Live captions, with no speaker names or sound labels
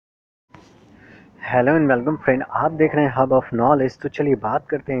Hello and welcome friend, आप देख रहे हैं हब ऑफ नॉलेज। तो चलिए बात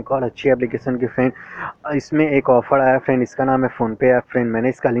करते हैं एक और अच्छी एप्लीकेशन की फ्रेंड। इसमें एक ऑफ़र आया फ्रेंड, इसका नाम है फ़ोनपे ऐप फ्रेंड। मैंने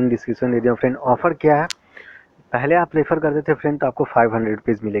इसका लिंक डिस्क्रिप्शन दे दिया फ्रेंड। ऑफ़र क्या है, पहले आप रेफ़र करते थे फ्रेंड तो आपको 500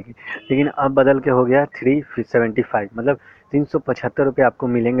 रुपीज़ मिलेगी, लेकिन अब बदल के हो गया 375, मतलब 375 रुपये आपको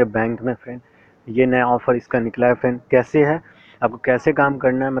मिलेंगे बैंक में फ्रेंड। ये नया ऑफ़र इसका निकला है फ्रेंड। कैसे है, आपको कैसे काम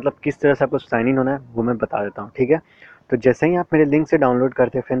करना है, मतलब किस तरह से आपको साइन इन होना है, वो मैं बता देता हूँ, ठीक है। तो जैसे ही आप मेरे लिंक से डाउनलोड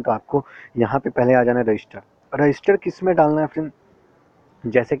करते हैं फ्रेंड, तो आपको यहाँ पे पहले आ जाना है रजिस्टर। रजिस्टर किस में डालना है फ्रेंड,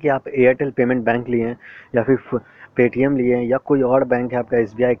 जैसे कि आप एयरटेल पेमेंट बैंक लिए हैं या फिर पेटीएम लिए हैं या कोई और बैंक है आपका,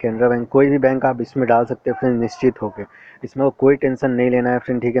 एसबीआई, कैनरा बैंक, कोई भी बैंक आप इसमें डाल सकते हैं फ्रेंड निश्चित होकर। इसमें कोई टेंशन नहीं लेना है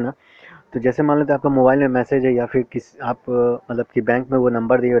फ्रेंड, ठीक है ना। तो जैसे मान लेते हैं आपका मोबाइल में मैसेज है या फिर किस आप मतलब कि बैंक में वो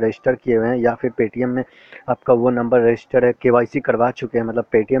नंबर दिए रजिस्टर किए हुए हैं या फिर पेटीएम में आपका वो नंबर रजिस्टर है, केवाईसी करवा चुके हैं, मतलब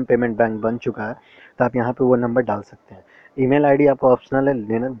पेटीएम पेमेंट बैंक बन चुका है, तो आप यहाँ पे वो नंबर डाल सकते हैं। ईमेल आईडी आपको ऑप्शनल है,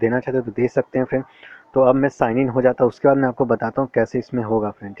 देना चाहते हो तो दे सकते हैं फ्रेंड। तो अब मैं साइन इन हो जाता हूँ, उसके बाद मैं आपको बताता हूँ कैसे इसमें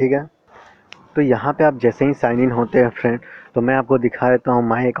होगा फ्रेंड, ठीक है। तो यहाँ पे आप जैसे ही साइन इन होते हैं फ्रेंड, तो मैं आपको दिखा देता हूँ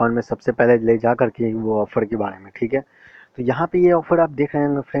माई अकाउंट में सबसे पहले ले जा कर के वो ऑफ़र के बारे में, ठीक है। तो यहाँ पे ये ऑफ़र आप देख रहे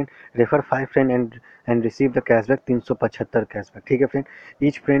होंगे friend, refer 5 friend and receive the cashback 375 cashback, ठीक है फ्रेंड।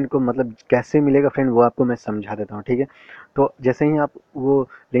 ईच फ्रेंड को मतलब कैसे मिलेगा फ्रेंड, वो आपको मैं समझा देता हूँ, ठीक है। तो जैसे ही आप वो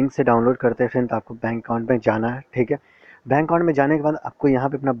लिंक से डाउनलोड करते हैं फ्रेंड, तो आपको बैंक अकाउंट में जाना है, ठीक है। बैंक अकाउंट में जाने के बाद आपको यहाँ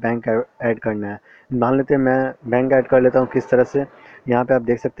पे अपना बैंक ऐड करना है। मान लेते हैं मैं बैंक ऐड कर लेता हूँ, किस तरह से, यहाँ पे आप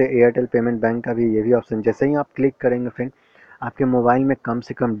देख सकते हैं एयरटेल पेमेंट बैंक का भी ये भी ऑप्शन। जैसे ही आप क्लिक करेंगे फ्रेंड, आपके मोबाइल में कम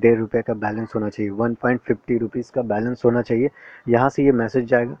से कम 1.5 रुपये का बैलेंस होना चाहिए, 1.50 रुपीज़ का बैलेंस होना चाहिए। यहाँ से ये मैसेज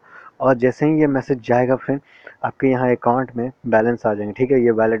जाएगा, और जैसे ही ये मैसेज जाएगा फ्रेंड, आपके यहाँ अकाउंट में बैलेंस आ जाएंगे, ठीक है।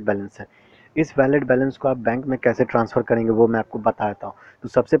 ये वैलिड बैलेंस है। इस वैलिड बैलेंस को आप बैंक में कैसे ट्रांसफ़र करेंगे वो मैं आपको बता देता हूँ। तो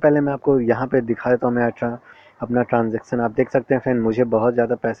सबसे पहले मैं आपको यहाँ पे दिखा देता हूँ, मैं अपना ट्रांजेक्शन आप देख सकते हैं फ्रेंड, मुझे बहुत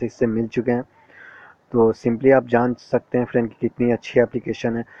ज़्यादा पैसे इससे मिल चुके हैं। तो सिंपली आप जान सकते हैं फ्रेंड कि कितनी अच्छी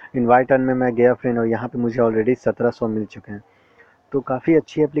एप्लीकेशन है। इनवाइट अर्न में मैं गया फ्रेंड, और यहाँ पे मुझे ऑलरेडी 1700 मिल चुके हैं। तो काफ़ी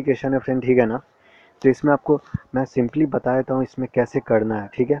अच्छी एप्लीकेशन है फ्रेंड, ठीक है ना। तो इसमें आपको मैं सिंपली बता देता हूँ इसमें कैसे करना है,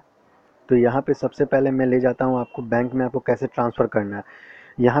 ठीक है। तो यहाँ पे सबसे पहले मैं ले जाता हूँ आपको बैंक में, आपको कैसे ट्रांसफ़र करना है।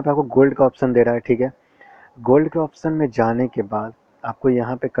 यहाँ पे आपको गोल्ड का ऑप्शन दे रहा है, ठीक है। गोल्ड के ऑप्शन में जाने के बाद आपको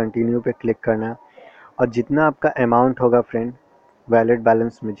यहाँ पे कंटिन्यू पे क्लिक करना है, और जितना आपका अमाउंट होगा फ्रेंड, वैलिड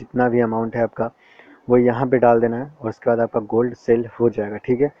बैलेंस में जितना भी अमाउंट है आपका, वो यहाँ पे डाल देना है, और उसके बाद आपका गोल्ड सेल हो जाएगा,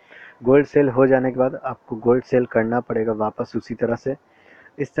 ठीक है। गोल्ड सेल हो जाने के बाद आपको गोल्ड सेल करना पड़ेगा वापस उसी तरह से।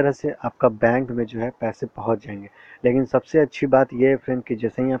 इस तरह से आपका बैंक में जो है पैसे पहुंच जाएंगे। लेकिन सबसे अच्छी बात ये है फ्रेंड कि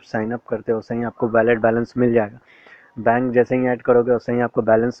जैसे ही आप साइन अप करते हो वैसे ही आपको वैलिड बैलेंस मिल जाएगा। बैंक जैसे ही ऐड करोगे वैसे ही आपको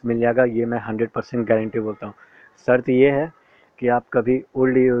बैलेंस मिल जाएगा, ये मैं 100% गारंटी बोलता हूँ। शर्त ये है कि आप कभी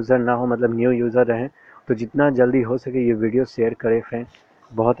ओल्ड यूज़र ना हो, मतलब न्यू यूज़र रहें। तो जितना जल्दी हो सके ये वीडियो शेयर करें फ्रेंड।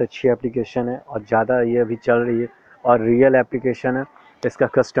 बहुत अच्छी एप्लीकेशन है और ज़्यादा ये अभी चल रही है, और रियल एप्लीकेशन है। इसका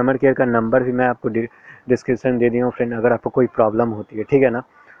कस्टमर केयर का नंबर भी मैं आपको डिस्क्रिप्शन दे दिया हूँ फ्रेंड, अगर आपको कोई प्रॉब्लम होती है, ठीक है ना।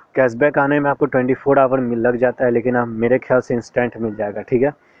 कैशबैक आने में आपको 24 आवर मिल लग जाता है, लेकिन आप मेरे ख्याल से इंस्टेंट मिल जाएगा, ठीक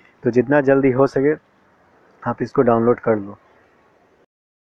है। तो जितना जल्दी हो सके आप इसको डाउनलोड कर लो।